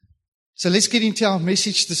So let's get into our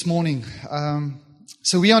message this morning.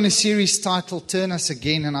 So we're on a series titled Turn Us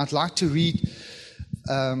Again, and I'd like to read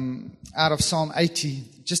out of Psalm 80,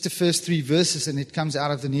 just the first 3 verses, and it comes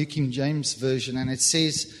out of the New King James Version, and it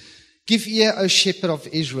says, "Give ear, O shepherd of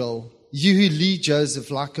Israel, you who lead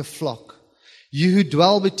Joseph like a flock. You who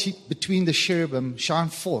dwell between the cherubim, shine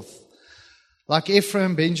forth. Like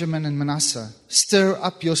Ephraim, Benjamin, and Manasseh, stir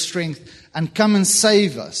up your strength and come and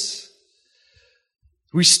save us.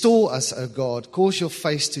 Restore us, O God, cause your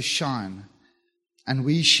face to shine, and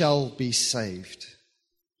we shall be saved."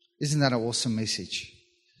 Isn't that an awesome message?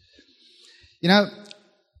 You know,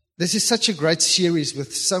 this is such a great series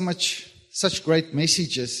with such great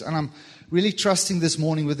messages, and I'm really trusting this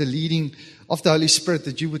morning with the leading of the Holy Spirit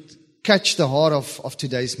that you would catch the heart of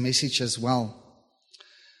today's message as well.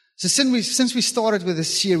 So since we started with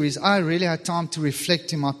this series, I really had time to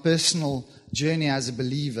reflect in my personal journey as a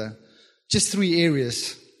believer. Just 3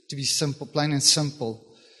 areas, to be simple, plain and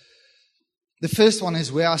simple. The first one is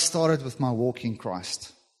where I started with my walk in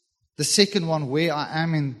Christ. The second one, where I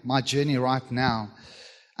am in my journey right now.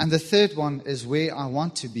 And the third one is where I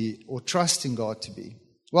want to be or trust in God to be.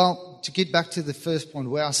 Well, to get back to the first point,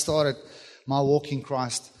 where I started my walk in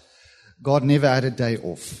Christ, God never had a day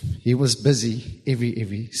off. He was busy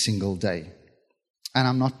every single day. And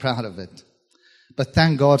I'm not proud of it. But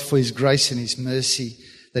thank God for His grace and His mercy,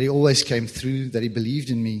 that He always came through, that He believed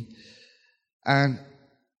in me. And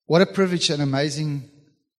what a privilege and amazing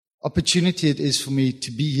opportunity it is for me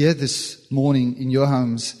to be here this morning in your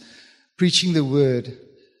homes, preaching the Word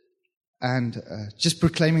and just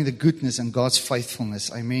proclaiming the goodness and God's faithfulness.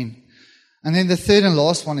 Amen. And then the third and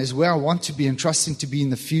last one is where I want to be and trusting to be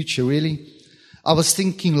in the future, really. I was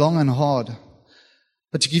thinking long and hard.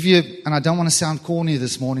 But to give you, and I don't want to sound corny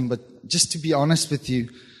this morning, but just to be honest with you,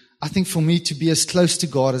 I think for me to be as close to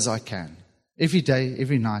God as I can. Every day,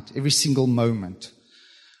 every night, every single moment.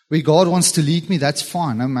 Where God wants to lead me, that's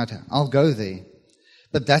fine, no matter. I'll go there.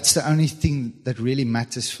 But that's the only thing that really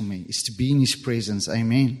matters for me, is to be in His presence.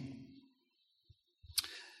 Amen.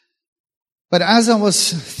 But as I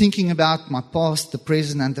was thinking about my past, the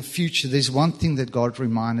present, and the future, there's one thing that God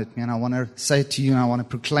reminded me, and I want to say it to you, and I want to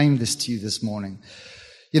proclaim this to you this morning.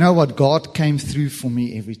 You know what? God came through for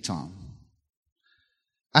me every time.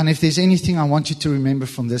 And if there's anything I want you to remember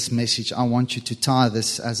from this message, I want you to tie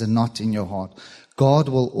this as a knot in your heart. God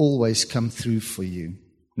will always come through for you,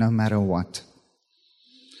 no matter what.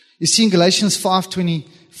 You see, in Galatians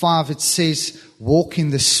 5:25, it says, walk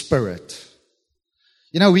in the Spirit.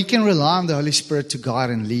 You know, we can rely on the Holy Spirit to guide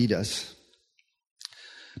and lead us.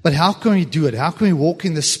 But how can we do it? How can we walk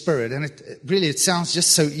in the Spirit? And it sounds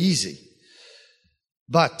just so easy.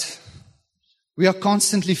 But we are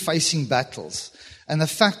constantly facing battles. And the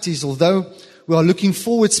fact is, although we are looking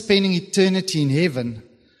forward to spending eternity in heaven,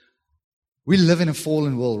 we live in a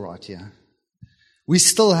fallen world right here. We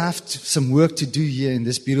still have some work to do here in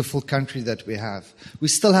this beautiful country that we have. We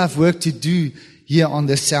still have work to do here on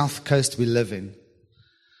the south coast we live in.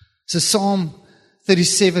 So Psalm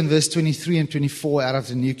 37 verse 23 and 24 out of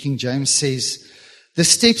the New King James says, "The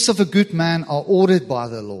steps of a good man are ordered by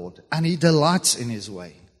the Lord, and he delights in his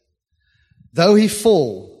way. Though he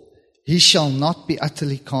fall, he shall not be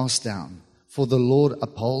utterly cast down, for the Lord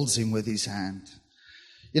upholds him with His hand."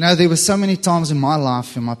 You know, there were so many times in my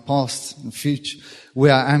life, in my past, in the future,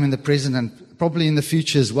 where I am in the present and probably in the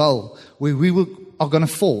future as well, where are going to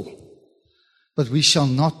fall. But we shall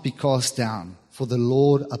not be cast down, for the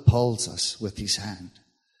Lord upholds us with His hand.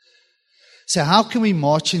 So how can we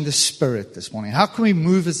march in the Spirit this morning? How can we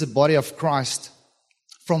move as the body of Christ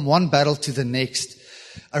from one battle to the next,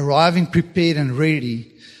 arriving prepared and ready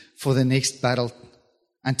for the next battle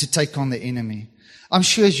and to take on the enemy? I'm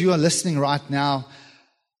sure as you are listening right now,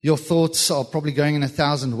 your thoughts are probably going in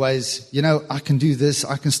 1,000 ways. You know, I can do this.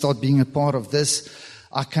 I can start being a part of this.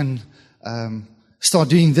 I can start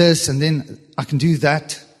doing this, and then I can do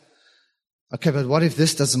that. Okay, but what if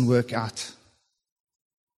this doesn't work out?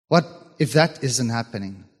 What if that isn't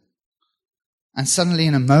happening? And suddenly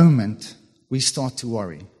in a moment, we start to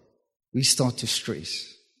worry. We start to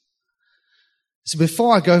stress. So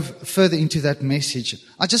before I go further into that message,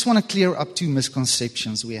 I just want to clear up 2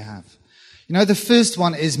 misconceptions we have. You know, the first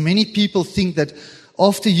one is many people think that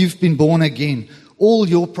after you've been born again, all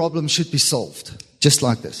your problems should be solved. Just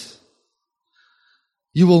like this.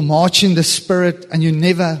 You will march in the Spirit and you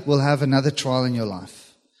never will have another trial in your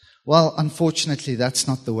life. Well, unfortunately, that's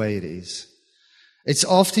not the way it is. It's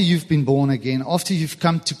after you've been born again, after you've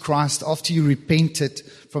come to Christ, after you repented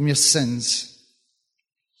from your sins,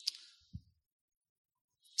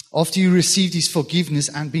 after you received His forgiveness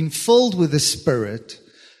and been filled with the Spirit,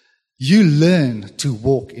 You learn to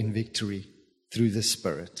walk in victory through the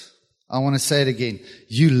Spirit. I want to say it again.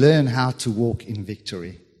 You learn how to walk in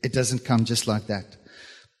victory. It doesn't come just like that.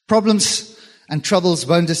 Problems and troubles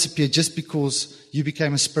won't disappear just because you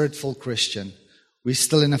became a Spirit-filled Christian. We're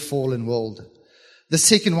still in a fallen world. The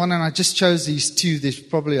second one, and I just chose these two. There's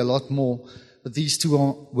probably a lot more, but these two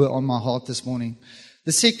were on my heart this morning.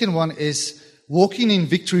 The second one is walking in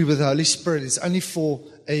victory with the Holy Spirit is only for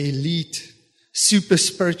elite, super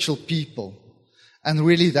spiritual people. And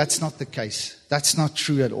really, that's not the case. That's not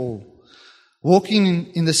true at all. Walking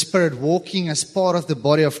in the Spirit, walking as part of the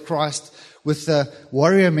body of Christ with the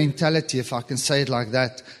warrior mentality, if I can say it like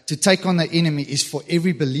that, to take on the enemy is for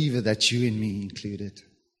every believer, that's you and me included.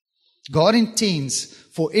 God intends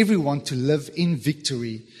for everyone to live in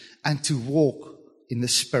victory and to walk in the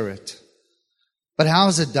Spirit. But how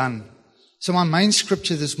is it done? So my main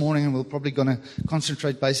scripture this morning, and we're probably going to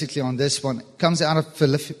concentrate basically on this one, comes out of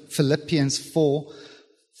Philippians 4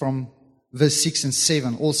 from verse 6 and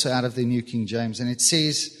 7, also out of the New King James. And it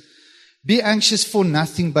says, "Be anxious for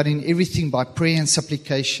nothing, but in everything by prayer and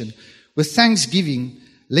supplication. With thanksgiving,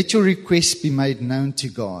 let your requests be made known to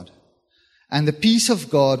God. And the peace of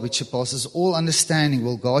God, which surpasses all understanding,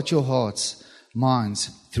 will guard your hearts, minds,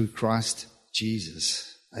 through Christ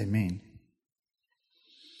Jesus." Amen.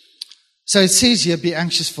 So it says here, be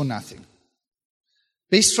anxious for nothing.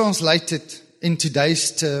 Best translated in today's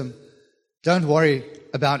term, don't worry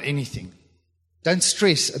about anything. Don't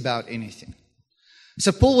stress about anything.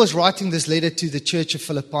 So Paul was writing this letter to the church of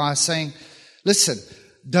Philippi saying, listen,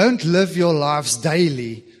 don't live your lives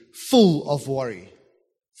daily full of worry,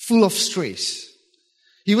 full of stress.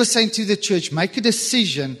 He was saying to the church, make a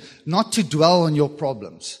decision not to dwell on your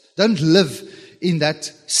problems. Don't live in that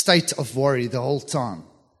state of worry the whole time.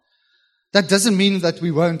 That doesn't mean that we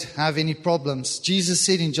won't have any problems. Jesus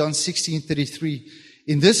said in John 16:33,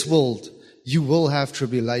 in this world you will have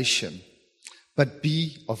tribulation, but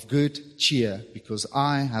be of good cheer because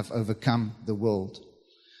I have overcome the world.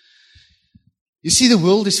 You see, the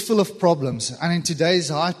world is full of problems, and in today's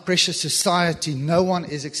high-pressure society, no one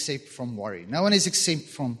is exempt from worry. No one is exempt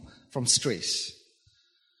from stress.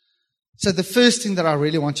 So the first thing that I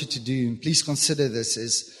really want you to do, and please consider this,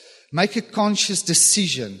 is make a conscious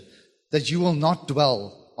decision that you will not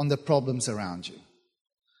dwell on the problems around you.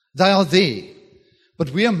 They are there, but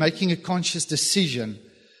we are making a conscious decision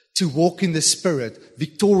to walk in the Spirit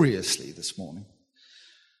victoriously this morning.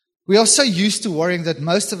 We are so used to worrying that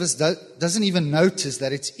most of us doesn't even notice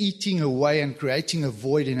that it's eating away and creating a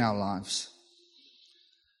void in our lives.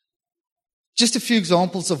 Just a few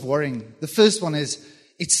examples of worrying. The first one is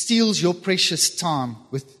it steals your precious time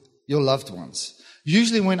with your loved ones.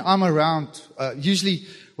 Usually when I'm around,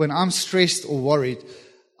 when I'm stressed or worried,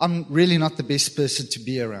 I'm really not the best person to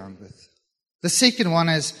be around with. The second one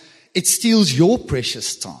is it steals your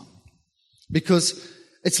precious time because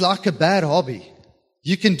it's like a bad hobby.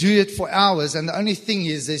 You can do it for hours, and the only thing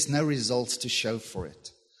is there's no results to show for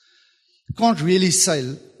it. You can't really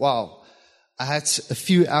say, wow, I had a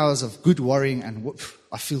few hours of good worrying and whoop,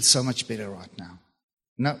 I feel so much better right now.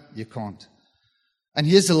 No, you can't. And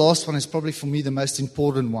here's the last one, is probably for me the most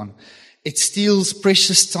important one. It steals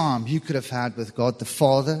precious time you could have had with God the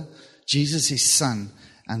Father, Jesus His Son,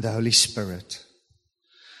 and the Holy Spirit.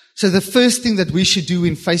 So the first thing that we should do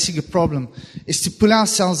in facing a problem is to pull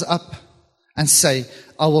ourselves up and say,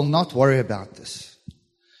 I will not worry about this.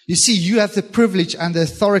 You see, you have the privilege and the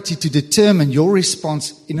authority to determine your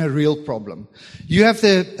response in a real problem. You have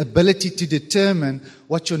the ability to determine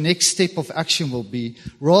what your next step of action will be,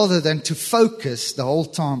 rather than to focus the whole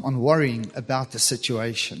time on worrying about the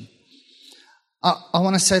situation. I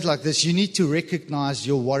want to say it like this. You need to recognize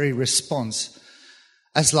your worry response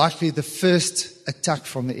as likely the first attack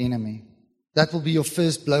from the enemy. That will be your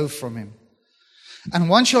first blow from him. And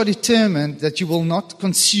once you are determined that you will not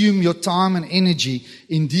consume your time and energy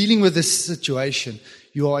in dealing with this situation,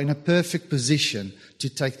 you are in a perfect position to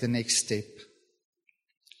take the next step.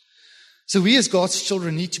 So we as God's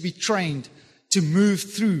children need to be trained to move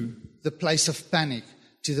through the place of panic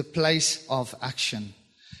to the place of action.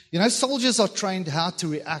 You know, soldiers are trained how to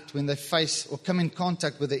react when they face or come in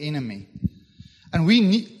contact with the enemy. And we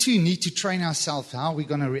need to train ourselves how we're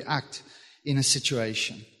going to react in a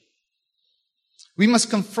situation. We must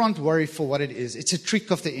confront worry for what it is. It's a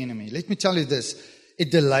trick of the enemy. Let me tell you this.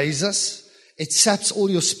 It delays us. It saps all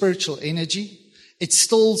your spiritual energy. It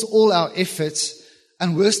stalls all our efforts.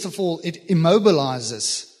 And worst of all, it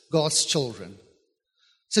immobilizes God's children.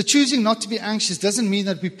 So choosing not to be anxious doesn't mean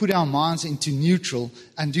that we put our minds into neutral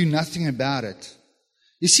and do nothing about it.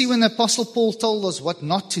 You see, when the Apostle Paul told us what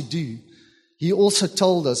not to do, he also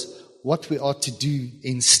told us what we are to do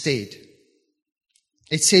instead.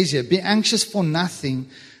 It says here, be anxious for nothing,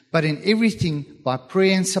 but in everything by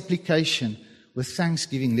prayer and supplication, with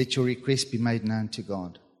thanksgiving, let your requests be made known to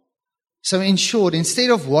God. So in short, instead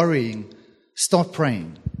of worrying, start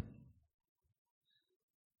praying.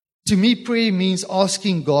 To me, prayer means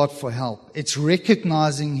asking God for help. It's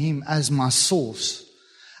recognizing Him as my source.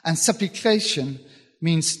 And supplication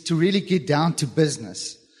means to really get down to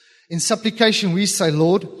business. In supplication, we say,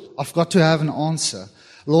 Lord, I've got to have an answer.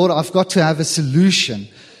 Lord, I've got to have a solution.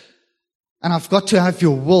 And I've got to have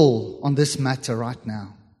your will on this matter right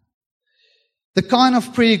now. The kind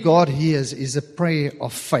of prayer God hears is a prayer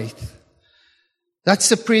of faith. That's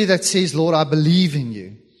a prayer that says, Lord, I believe in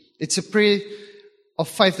you. It's a prayer of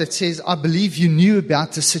faith that says, I believe you knew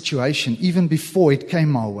about the situation even before it came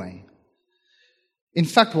my way. In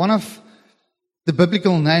fact, one of the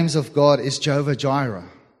biblical names of God is Jehovah Jireh,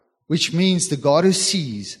 which means the God who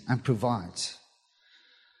sees and provides.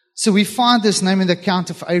 So we find this name in the account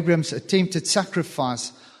of Abraham's attempted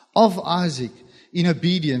sacrifice of Isaac in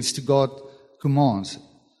obedience to God's commands.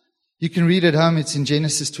 You can read at home, it's in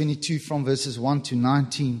Genesis 22 from verses 1 to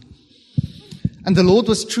 19. And the Lord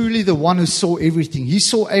was truly the one who saw everything. He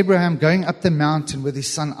saw Abraham going up the mountain with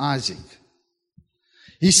his son Isaac.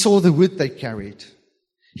 He saw the wood they carried.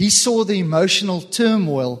 He saw the emotional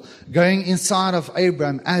turmoil going inside of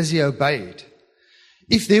Abraham as he obeyed.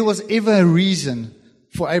 If there was ever a reason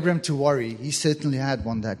for Abraham to worry, he certainly had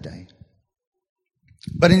one that day.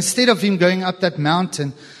 But instead of him going up that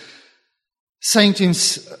mountain, saying to him,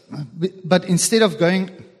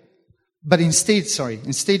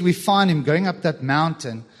 instead we find him going up that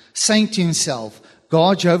mountain, saying to himself,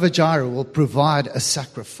 God, Jehovah Jireh, will provide a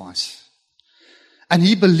sacrifice. And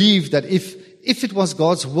he believed that if it was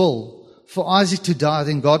God's will for Isaac to die,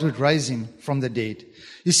 then God would raise him from the dead.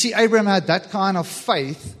 You see, Abraham had that kind of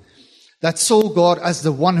faith that saw God as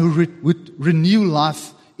the one who would renew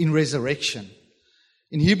life in resurrection.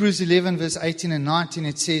 In Hebrews 11, verse 18 and 19,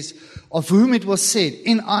 it says, of whom it was said,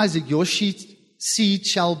 in Isaac your seed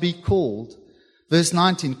shall be called. Verse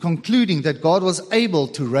 19, concluding that God was able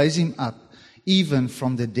to raise him up even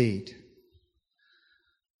from the dead.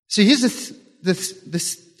 So here's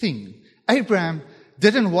this thing. Abraham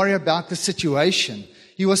didn't worry about the situation.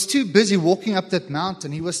 He was too busy walking up that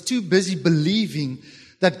mountain. He was too busy believing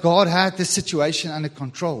that God had the situation under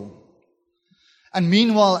control. And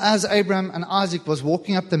meanwhile, as Abraham and Isaac was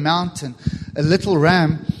walking up the mountain, a little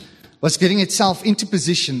ram was getting itself into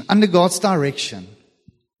position under God's direction.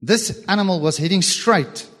 This animal was heading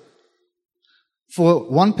straight for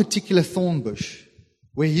one particular thorn bush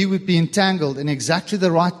where he would be entangled in exactly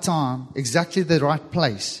the right time, exactly the right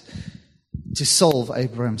place to solve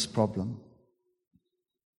Abraham's problem.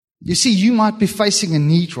 You see, you might be facing a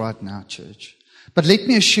need right now, church. But let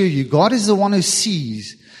me assure you, God is the one who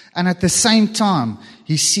sees, and at the same time,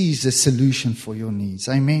 He sees the solution for your needs.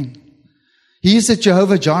 Amen. He is the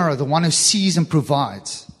Jehovah Jireh, the one who sees and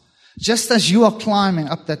provides. Just as you are climbing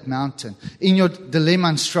up that mountain in your dilemma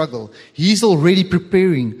and struggle, He's already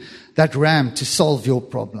preparing that ram to solve your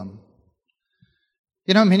problem.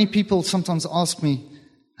 You know, many people sometimes ask me,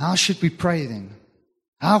 how should we pray then?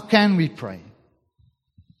 How can we pray?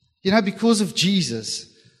 You know, because of Jesus,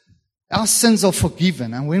 our sins are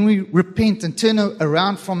forgiven. And when we repent and turn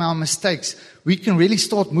around from our mistakes, we can really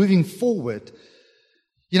start moving forward.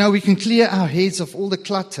 You know, we can clear our heads of all the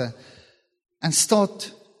clutter and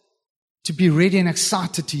start to be ready and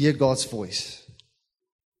excited to hear God's voice.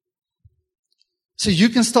 So you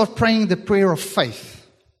can start praying the prayer of faith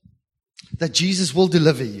that Jesus will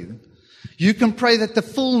deliver you. You can pray that the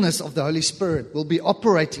fullness of the Holy Spirit will be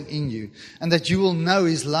operating in you and that you will know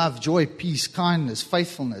His love, joy, peace, kindness,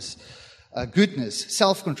 faithfulness, goodness,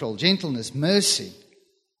 self-control, gentleness, mercy.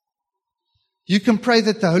 You can pray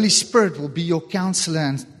that the Holy Spirit will be your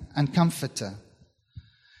counselor and comforter.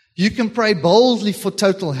 You can pray boldly for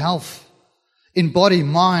total health in body,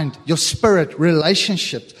 mind, your spirit,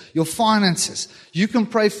 relationships, your finances. You can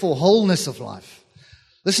pray for wholeness of life.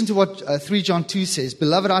 Listen to what 3 John 2 says.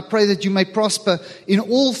 Beloved, I pray that you may prosper in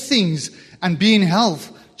all things and be in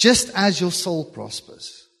health, just as your soul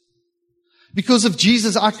prospers. Because of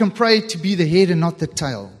Jesus, I can pray to be the head and not the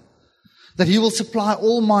tail. That He will supply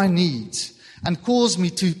all my needs and cause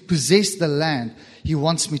me to possess the land He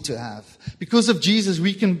wants me to have. Because of Jesus,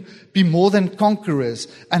 we can be more than conquerors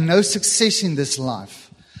and know success in this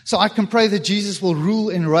life. So I can pray that Jesus will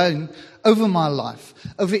rule and reign over my life,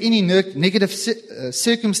 over any negative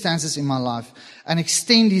circumstances in my life, and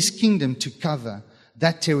extend His kingdom to cover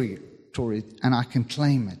that territory, and I can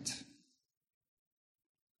claim it.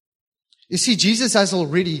 You see, Jesus has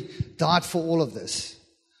already died for all of this.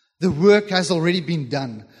 The work has already been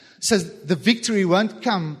done. So the victory won't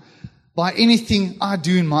come by anything I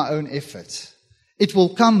do in my own efforts. It will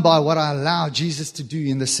come by what I allow Jesus to do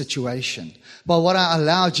in the situation, by what I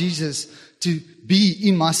allow Jesus to be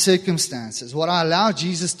in my circumstances, what I allow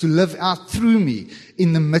Jesus to live out through me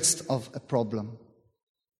in the midst of a problem.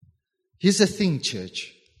 Here's the thing,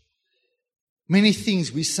 church. Many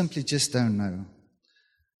things we simply just don't know.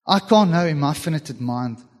 I can't know in my finite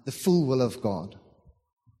mind the full will of God.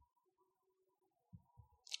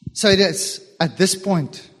 So it is at this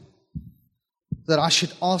point that I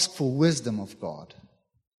should ask for wisdom of God.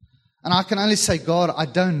 And I can only say, God, I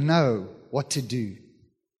don't know what to do.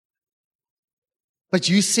 But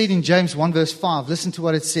you said in James 1 verse 5, listen to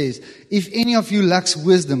what it says. If any of you lacks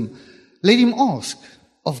wisdom, let him ask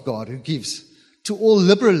of God who gives to all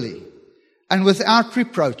liberally and without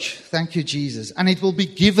reproach. Thank you, Jesus. And it will be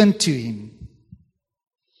given to him.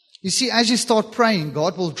 You see, as you start praying,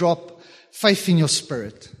 God will drop faith in your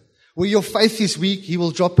spirit. Where your faith is weak, He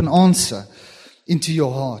will drop an answer into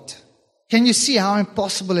your heart. Can you see how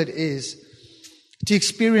impossible it is to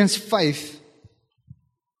experience faith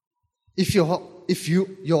if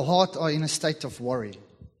your heart are in a state of worry?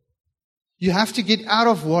 You have to get out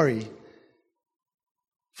of worry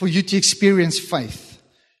for you to experience faith.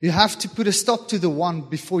 You have to put a stop to the one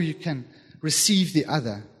before you can receive the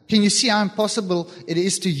other. Can you see how impossible it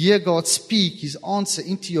is to hear God speak His answer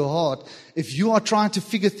into your heart if you are trying to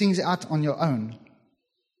figure things out on your own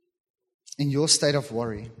in your state of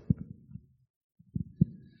worry?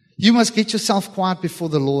 You must get yourself quiet before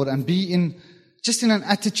the Lord and be in an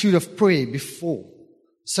attitude of prayer before,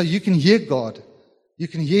 so you can hear God, you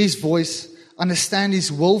can hear His voice, understand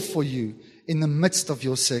His will for you in the midst of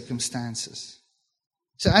your circumstances.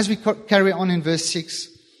 So as we carry on in verse 6,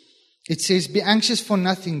 it says, be anxious for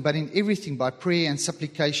nothing, but in everything by prayer and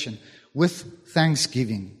supplication with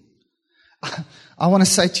thanksgiving. I want to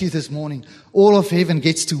say to you this morning, all of heaven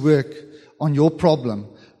gets to work on your problem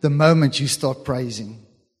the moment you start praising.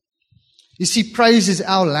 You see, praise is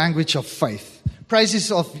our language of faith. Praise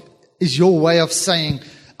is your way of saying,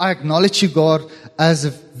 I acknowledge you, God, as a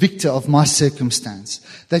victor of my circumstance.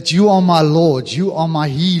 That you are my Lord, you are my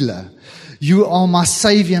healer, you are my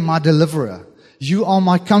Savior and my deliverer. You are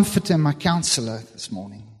my comforter and my counselor this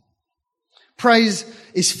morning. Praise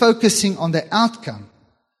is focusing on the outcome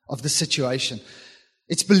of the situation.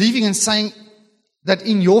 It's believing and saying that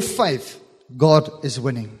in your faith, God is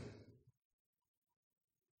winning.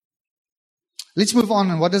 Let's move on.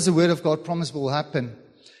 And what does the Word of God promise will happen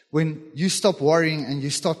when you stop worrying and you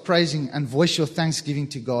start praising and voice your thanksgiving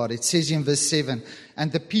to God? It says in verse 7,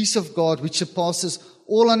 and the peace of God, which surpasses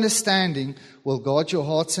all understanding, will guard your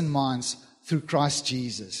hearts and minds through Christ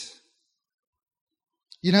Jesus.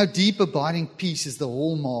 You know, deep abiding peace is the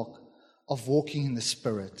hallmark of walking in the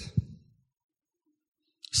Spirit.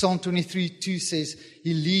 Psalm 23:2 says,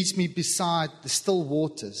 He leads me beside the still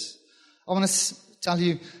waters. I want to tell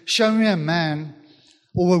you, show me a man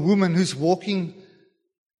or a woman who's walking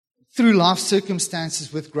through life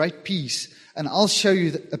circumstances with great peace, and I'll show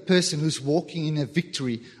you a person who's walking in a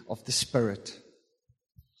victory of the Spirit.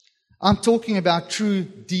 I'm talking about true,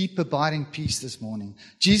 deep, abiding peace this morning.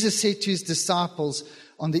 Jesus said to His disciples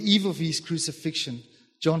on the eve of His crucifixion,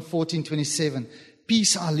 John 14:27,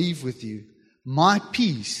 peace I leave with you, my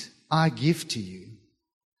peace I give to you.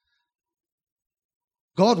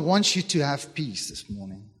 God wants you to have peace this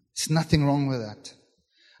morning. There's nothing wrong with that.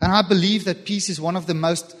 And I believe that peace is one of the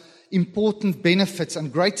most important benefits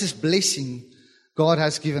and greatest blessing God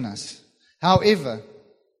has given us. However,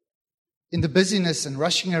 in the busyness and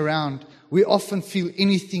rushing around, we often feel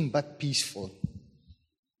anything but peaceful.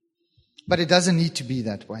 But it doesn't need to be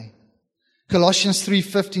that way. Colossians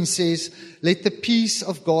 3:15 says, let the peace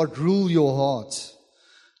of God rule your hearts.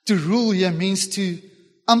 To rule here means to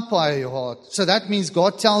umpire your heart. So that means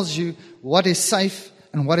God tells you what is safe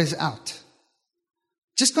and what is out.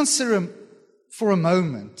 Just consider for a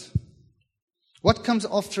moment what comes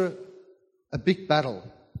after a big battle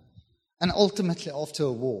and ultimately after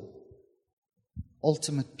a war.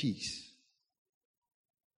 Ultimate peace.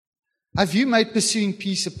 Have you made pursuing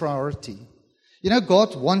peace a priority? You know,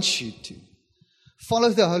 God wants you to follow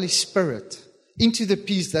the Holy Spirit into the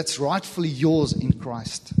peace that's rightfully yours in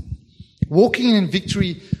Christ. Walking in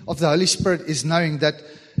victory of the Holy Spirit is knowing that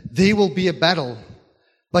there will be a battle,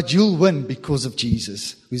 but you'll win because of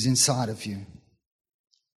Jesus who's inside of you.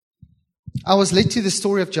 I was led to the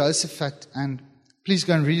story of Jehoshaphat, and please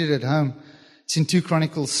go and read it at home. It's in 2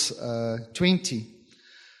 Chronicles 20.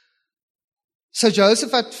 So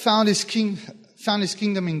Jehoshaphat found his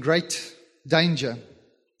kingdom in great danger.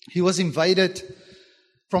 He was invaded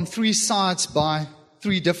from 3 sides by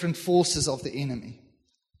three different forces of the enemy.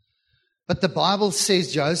 But the Bible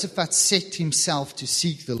says Jehoshaphat set himself to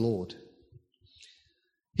seek the Lord.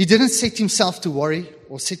 He didn't set himself to worry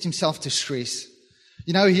or set himself to stress.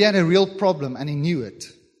 He had a real problem and he knew it.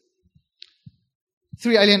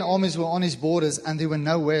 3 alien armies were on his borders and there were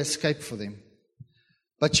no way escape for them.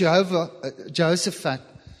 But Jehoshaphat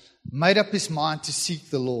made up his mind to seek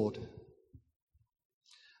the Lord.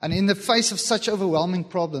 And in the face of such overwhelming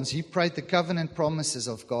problems, he prayed the covenant promises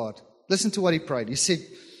of God. Listen to what he prayed. He said,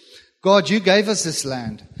 God, you gave us this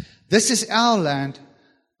land. This is our land,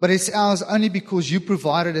 but it's ours only because you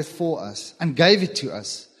provided it for us and gave it to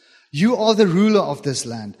us. You are the ruler of this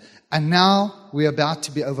land, and now we're about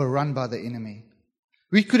to be overrun by the enemy.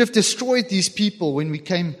 We could have destroyed these people when we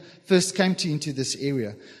first came into this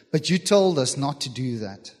area, but you told us not to do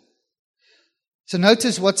that. So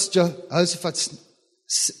notice what Jehoshaphat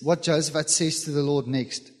says to the Lord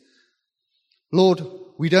next. Lord,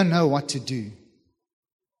 we don't know what to do.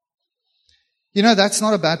 That's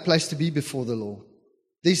not a bad place to be before the Lord.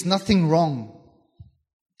 There's nothing wrong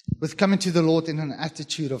with coming to the Lord in an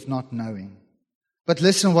attitude of not knowing. But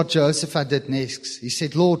listen what Jehoshaphat did next. He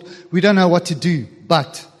said, Lord, we don't know what to do,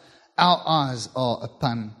 but our eyes are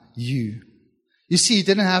upon you. You see, he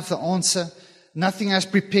didn't have the answer. Nothing has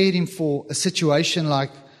prepared him for a situation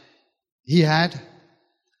like he had.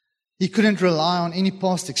 He couldn't rely on any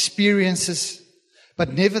past experiences.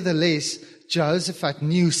 But nevertheless, Jehoshaphat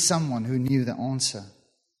knew someone who knew the answer.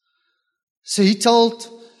 So he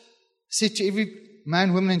said to every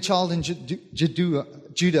man, woman, and child in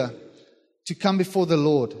Judah to come before the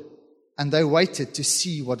Lord. And they waited to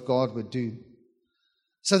see what God would do.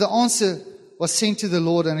 So the answer was sent to the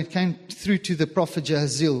Lord, and it came through to the prophet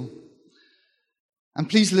Jahaziel. And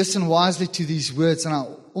please listen wisely to these words. And I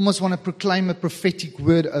almost want to proclaim a prophetic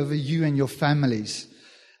word over you and your families,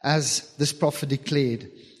 as this prophet declared.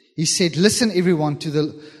 He said, listen everyone to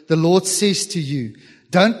the Lord says to you,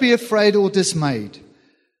 don't be afraid or dismayed.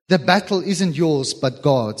 The battle isn't yours, but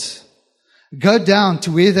God's. Go down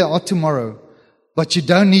to where they are tomorrow, but you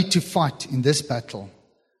don't need to fight in this battle.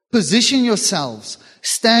 Position yourselves,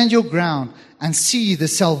 stand your ground, and see the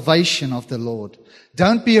salvation of the Lord.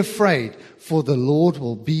 Don't be afraid, for the Lord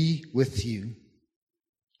will be with you.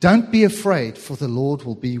 Don't be afraid, for the Lord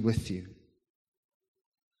will be with you.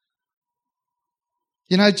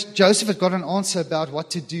 Joseph had got an answer about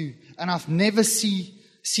what to do. And I've never seen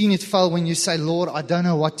it fail when you say, Lord, I don't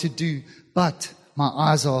know what to do, but my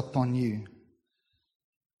eyes are upon you.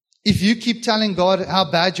 If you keep telling God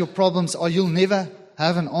how bad your problems are, you'll never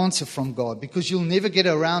have an answer from God, because you'll never get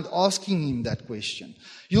around asking Him that question.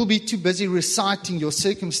 You'll be too busy reciting your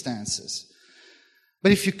circumstances.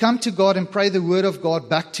 But if you come to God and pray the word of God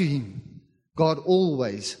back to Him, God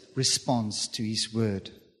always responds to His word.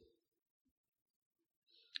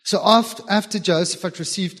 So after Joseph had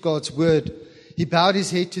received God's word, he bowed his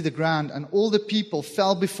head to the ground, and all the people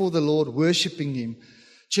fell before the Lord, worshiping Him.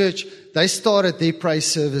 Church, they started their praise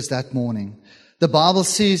service that morning. The Bible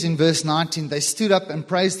says in verse 19, they stood up and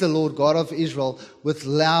praised the Lord God of Israel with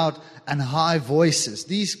loud and high voices.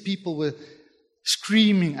 These people were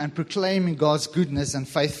screaming and proclaiming God's goodness and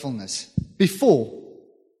faithfulness before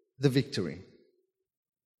the victory.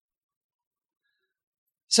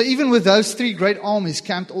 So even with those three great armies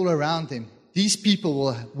camped all around them, these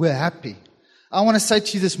people were happy. I want to say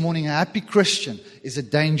to you this morning, a happy Christian is a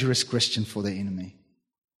dangerous Christian for the enemy,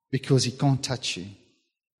 because he can't touch you.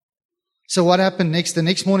 So what happened next? The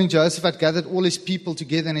next morning, Joseph had gathered all his people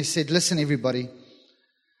together and he said, listen everybody,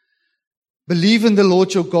 believe in the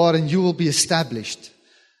Lord your God and you will be established.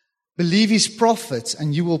 Believe His prophets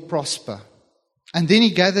and you will prosper. And then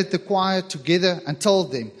he gathered the choir together and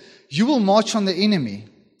told them, you will march on the enemy,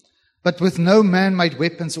 but with no man-made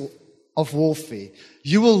weapons of warfare.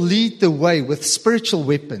 You will lead the way with spiritual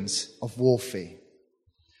weapons of warfare.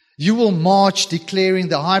 You will march declaring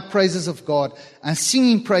the high praises of God and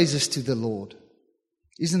singing praises to the Lord.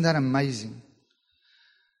 Isn't that amazing?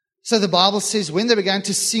 So the Bible says when they began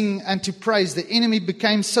to sing and to praise, the enemy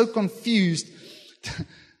became so confused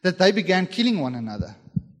that they began killing one another.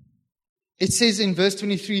 It says in verse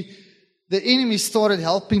 23, the enemy started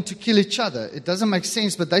helping to kill each other. It doesn't make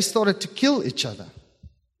sense, but they started to kill each other.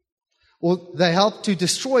 Or they helped to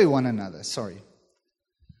destroy one another,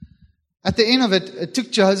 At the end of it, it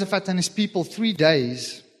took Jehoshaphat and his people 3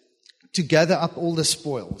 days to gather up all the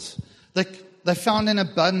spoils. They found in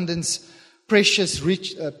abundance precious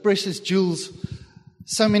jewels,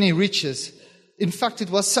 so many riches. In fact, it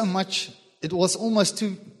was so much, it was almost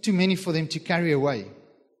too many for them to carry away.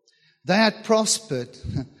 They had prospered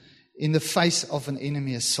in the face of an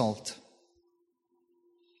enemy assault.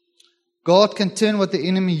 God can turn what the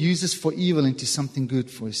enemy uses for evil into something good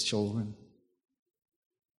for His children.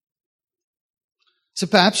 So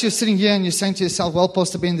perhaps you're sitting here and you're saying to yourself, well,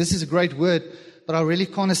 Pastor Ben, this is a great word, but I really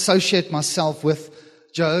can't associate myself with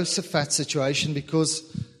Jehoshaphat's situation, because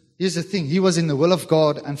here's the thing, he was in the will of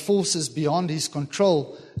God and forces beyond his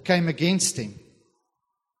control came against him.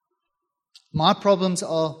 My problems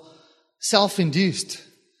are self-induced.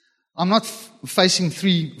 I'm not facing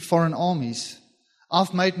 3 foreign armies.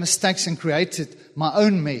 I've made mistakes and created my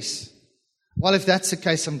own mess. Well, if that's the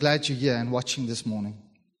case, I'm glad you're here and watching this morning.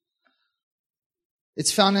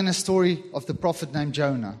 It's found in a story of the prophet named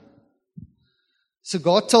Jonah. So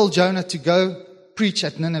God told Jonah to go preach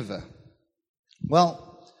at Nineveh.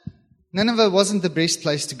 Well, Nineveh wasn't the best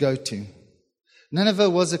place to go to. Nineveh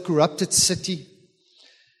was a corrupted city.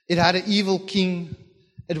 It had an evil king.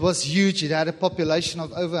 It was huge. It had a population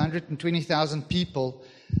of over 120,000 people.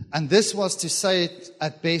 And this was, to say it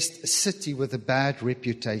at best, a city with a bad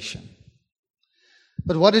reputation.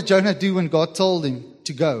 But what did Jonah do when God told him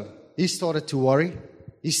to go? He started to worry.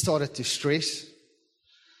 He started to stress.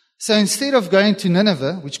 So instead of going to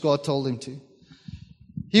Nineveh, which God told him to,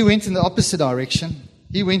 he went in the opposite direction.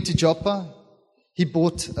 He went to Joppa. He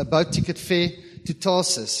bought a boat ticket fare to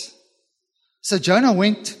Tarsus. So Jonah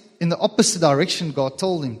went in the opposite direction God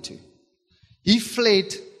told him to. He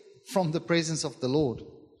fled from the presence of the Lord.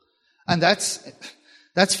 And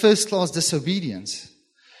that's first-class disobedience.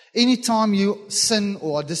 Anytime you sin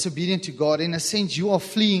or are disobedient to God, in a sense, you are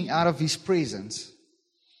fleeing out of His presence.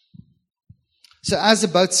 So as the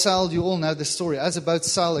boat sailed, you all know the story. As the boat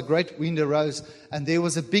sailed, a great wind arose, and there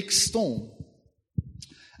was a big storm.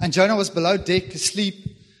 And Jonah was below deck asleep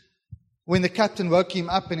when the captain woke him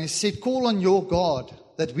up and he said, "Call on your God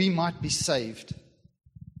that we might be saved."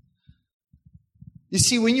 You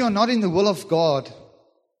see, when you're not in the will of God,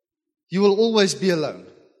 you will always be alone.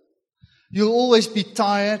 You'll always be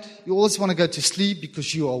tired. You always want to go to sleep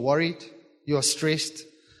because you are worried. You are stressed.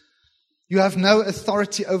 You have no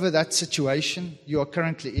authority over that situation you are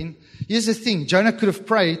currently in. Here's the thing. Jonah could have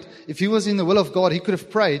prayed. If he was in the will of God, he could have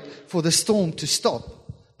prayed for the storm to stop.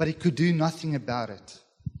 But he could do nothing about it.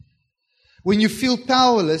 When you feel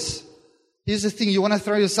powerless, here's the thing. You want to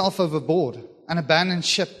throw yourself overboard and abandon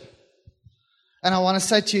ship. And I want to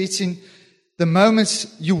say to you, it's in the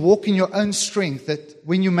moments you walk in your own strength, that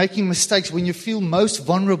when you're making mistakes, when you feel most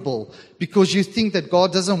vulnerable because you think that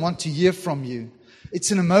God doesn't want to hear from you,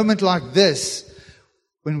 it's in a moment like this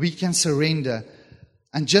when we can surrender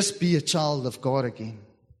and just be a child of God again.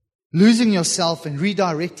 Losing yourself and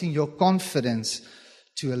redirecting your confidence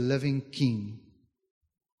to a living King.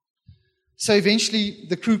 So eventually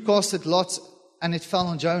the crew casted lots and it fell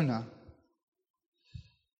on Jonah.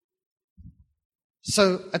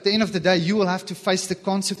 So at the end of the day, you will have to face the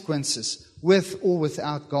consequences with or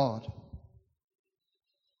without God.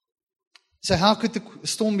 So how could the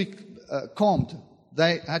storm be calmed?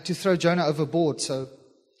 They had to throw Jonah overboard,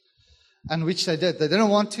 and which they did. They didn't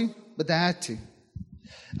want to, but they had to.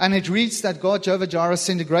 And it reads that God, Jehovah Jireh,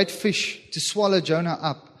 sent a great fish to swallow Jonah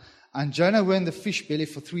up. And Jonah went in the fish belly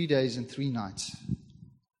for 3 days and 3 nights.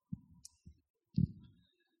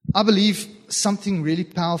 I believe something really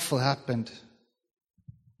powerful happened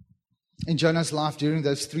in Jonah's life during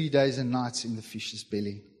those 3 days and nights in the fish's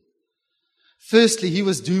belly. Firstly, he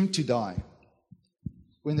was doomed to die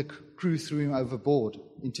when the crew threw him overboard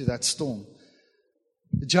into that storm.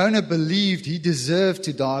 Jonah believed he deserved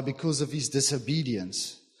to die because of his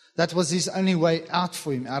disobedience. That was his only way out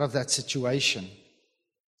for him out of that situation.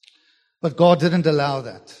 But God didn't allow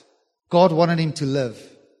that. God wanted him to live.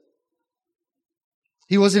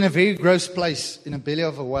 He was in a very gross place, in the belly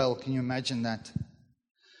of a whale. Can you imagine that?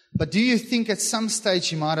 But do you think at some stage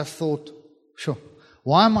he might have thought, sure,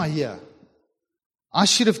 why am I here? I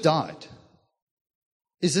should have died.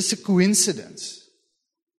 Is this a coincidence?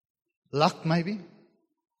 Luck, maybe?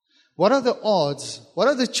 What are the odds? What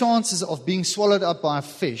are the chances of being swallowed up by a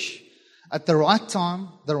fish at the right time,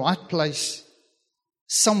 the right place,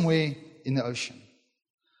 somewhere in the ocean?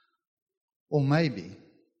 Or maybe,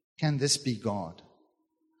 can this be God?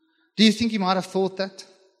 Do you think he might have thought that?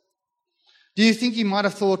 Do you think he might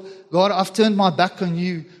have thought, God, I've turned my back on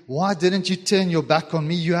you. Why didn't you turn your back on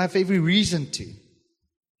me? You have every reason to.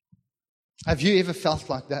 Have you ever felt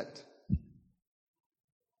like that?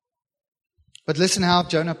 But listen how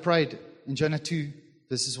Jonah prayed in Jonah 2,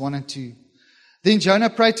 verses 1 and 2. Then Jonah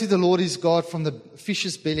prayed to the Lord his God from the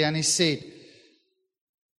fish's belly, and he said,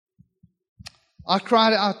 I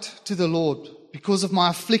cried out to the Lord because of my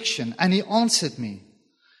affliction, and he answered me.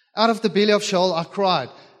 Out of the belly of Sheol I cried,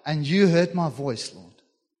 and you heard my voice, Lord.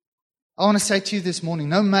 I want to say to you this morning,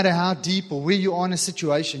 no matter how deep or where you are in a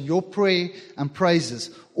situation, your prayer and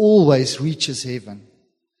praises always reaches heaven.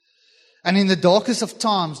 And in the darkest of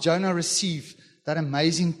times, Jonah received that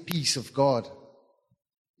amazing peace of God.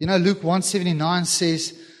 You know, Luke 1:79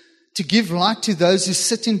 says, to give light to those who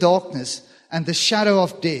sit in darkness and the shadow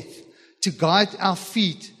of death, to guide our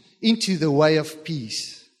feet into the way of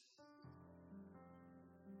peace.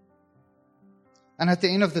 And at the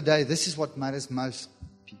end of the day, this is what matters most,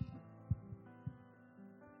 people.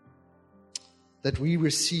 That we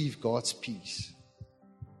receive God's peace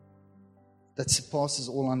that surpasses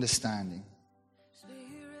all understanding.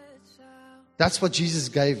 That's what Jesus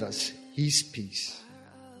gave us, His peace.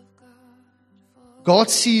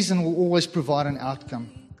 God sees and will always provide an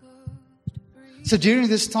outcome. So during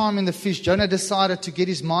this time in the fish, Jonah decided to get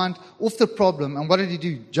his mind off the problem. And what did he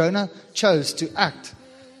do? Jonah chose to act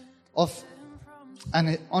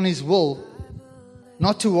on his will,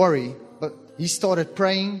 not to worry, but he started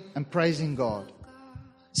praying and praising God.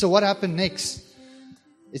 So what happened next?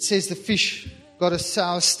 It says the fish got a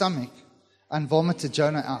sour stomach and vomited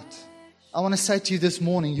Jonah out. I want to say to you this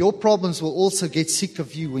morning, your problems will also get sick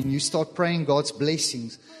of you when you start praying God's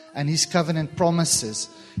blessings and His covenant promises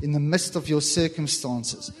in the midst of your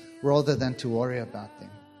circumstances, rather than to worry about them.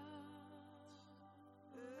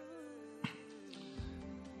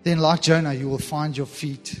 Then, like Jonah, you will find your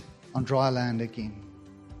feet on dry land again.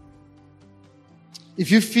 If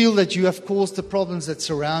you feel that you have caused the problems that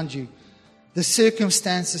surround you, the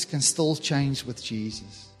circumstances can still change with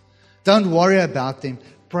Jesus. Don't worry about them.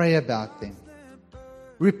 Pray about them.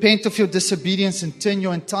 Repent of your disobedience and turn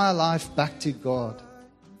your entire life back to God.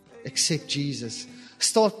 Accept Jesus.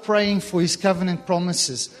 Start praying for His covenant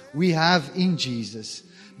promises we have in Jesus.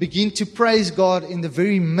 Begin to praise God in the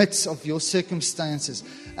very midst of your circumstances.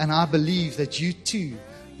 And I believe that you too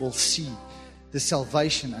will see the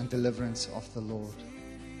salvation and deliverance of the Lord.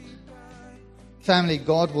 Family,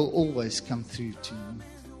 God will always come through to you.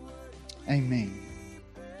 Amen.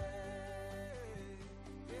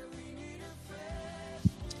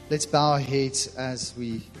 Let's bow our heads as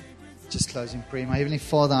we just close in prayer. My Heavenly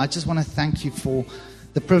Father, I just want to thank You for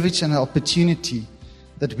the privilege and the opportunity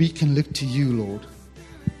that we can look to You, Lord.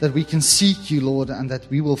 That we can seek You, Lord, and that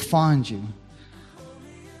we will find You.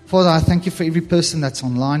 Father, I thank You for every person that's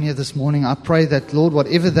online here this morning. I pray that, Lord,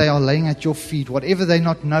 whatever they are laying at Your feet, whatever they're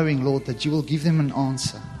not knowing, Lord, that You will give them an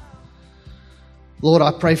answer. Lord,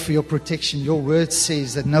 I pray for Your protection. Your word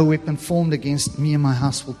says that no weapon formed against me and my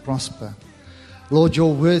house will prosper. Lord,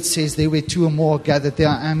 Your word says there where two or more are gathered, there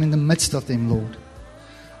I am in the midst of them, Lord.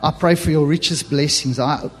 I pray for Your richest blessings.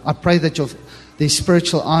 I pray that their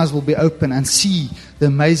spiritual eyes will be open and see the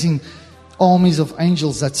amazing armies of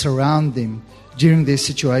angels that surround them during their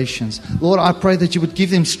situations. Lord, I pray that You would give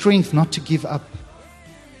them strength not to give up,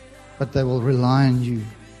 but they will rely on You.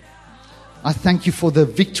 I thank You for the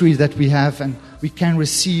victory that we have and we can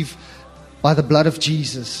receive by the blood of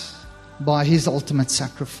Jesus, by His ultimate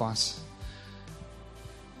sacrifice.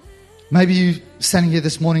 Maybe you're standing here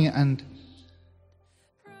this morning and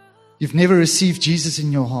you've never received Jesus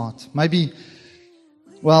in your heart. Maybe,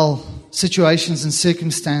 situations and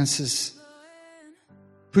circumstances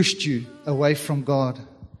pushed you away from God.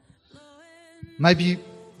 Maybe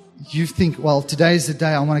you think, today is the day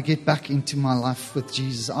I want to get back into my life with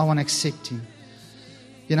Jesus. I want to accept Him.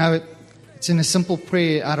 You know, it's in a simple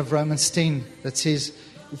prayer out of Romans 10 that says,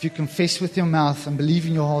 if you confess with your mouth and believe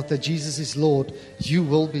in your heart that Jesus is Lord, you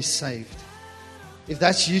will be saved. If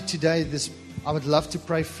that's you today, I would love to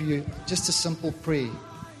pray for you. Just a simple prayer.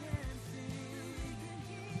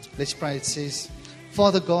 Let's pray. It says,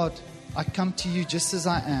 Father God, I come to You just as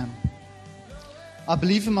I am. I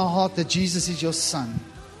believe in my heart that Jesus is Your Son,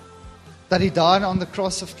 that He died on the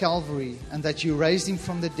cross of Calvary and that You raised Him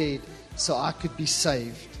from the dead so I could be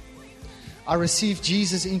saved. I receive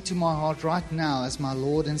Jesus into my heart right now as my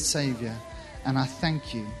Lord and Savior, and I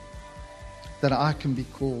thank You that I can be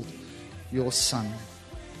called Your son.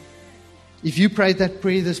 If you prayed that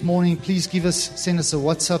prayer this morning, please send us a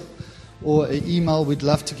WhatsApp or an email. We'd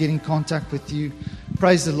love to get in contact with you.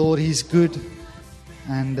 Praise the Lord, He's good.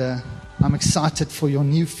 And I'm excited for your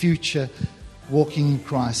new future walking in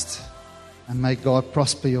Christ. And may God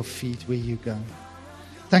prosper your feet where you go.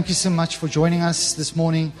 Thank you so much for joining us this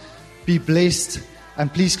morning. Be blessed.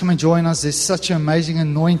 And please come and join us. There's such an amazing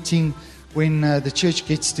anointing when the church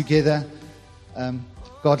gets together.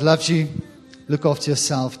 God loves you. Look after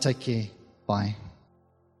yourself. Take care. Bye.